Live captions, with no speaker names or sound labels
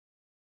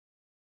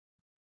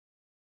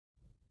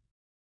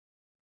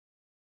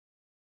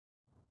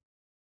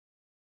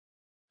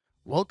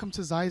Welcome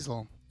to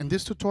Zyxel. In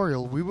this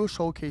tutorial, we will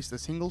showcase the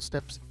single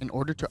steps in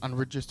order to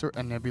unregister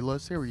a Nebula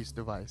series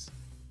device.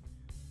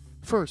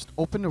 First,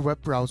 open the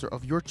web browser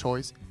of your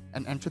choice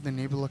and enter the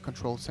Nebula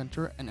Control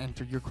Center and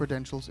enter your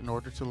credentials in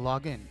order to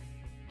log in.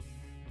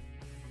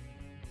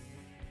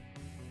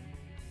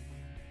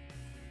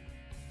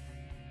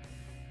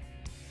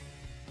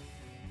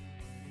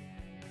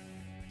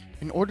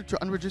 In order to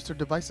unregister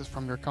devices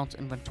from your account's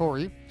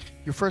inventory,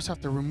 you first have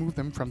to remove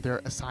them from their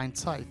assigned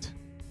site.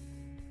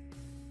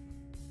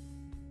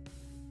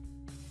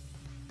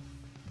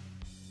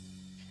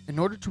 In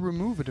order to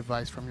remove a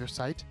device from your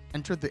site,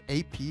 enter the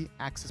AP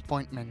Access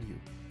Point menu.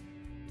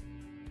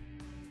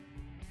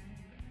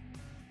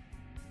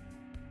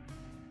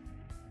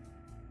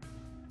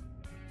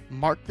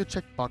 Mark the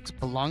checkbox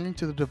belonging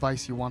to the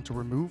device you want to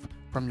remove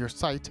from your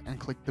site and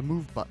click the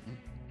Move button.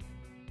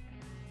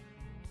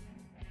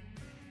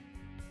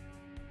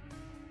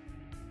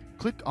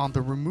 Click on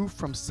the Remove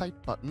from Site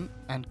button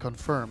and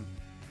confirm.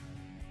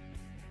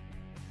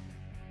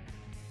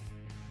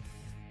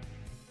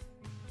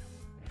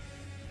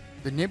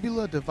 The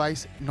Nebula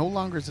device no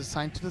longer is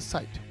assigned to the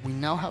site. We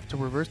now have to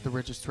reverse the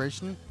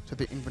registration to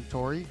the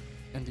inventory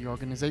in the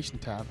Organization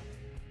tab.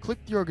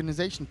 Click the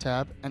Organization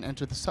tab and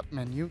enter the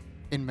submenu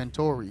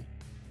Inventory.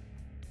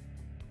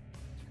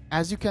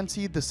 As you can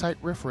see, the site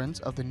reference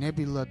of the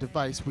Nebula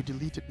device we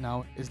deleted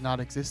now is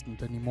not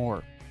existent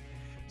anymore.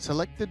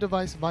 Select the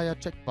device via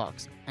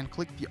checkbox and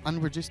click the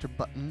Unregister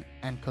button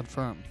and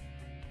confirm.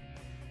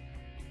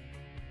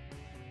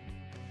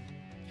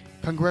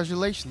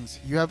 Congratulations,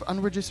 you have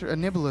unregistered a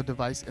Nebula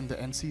device in the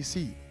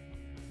NCC.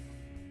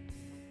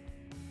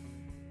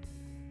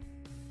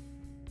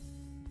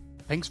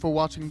 Thanks for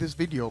watching this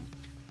video.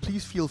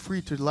 Please feel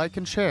free to like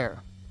and share.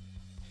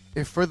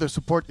 If further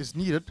support is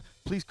needed,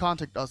 please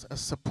contact us at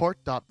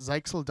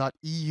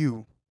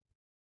support.zyxel.eu.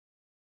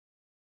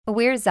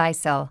 We're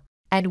Zyxel,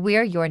 and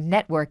we're your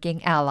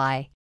networking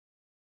ally.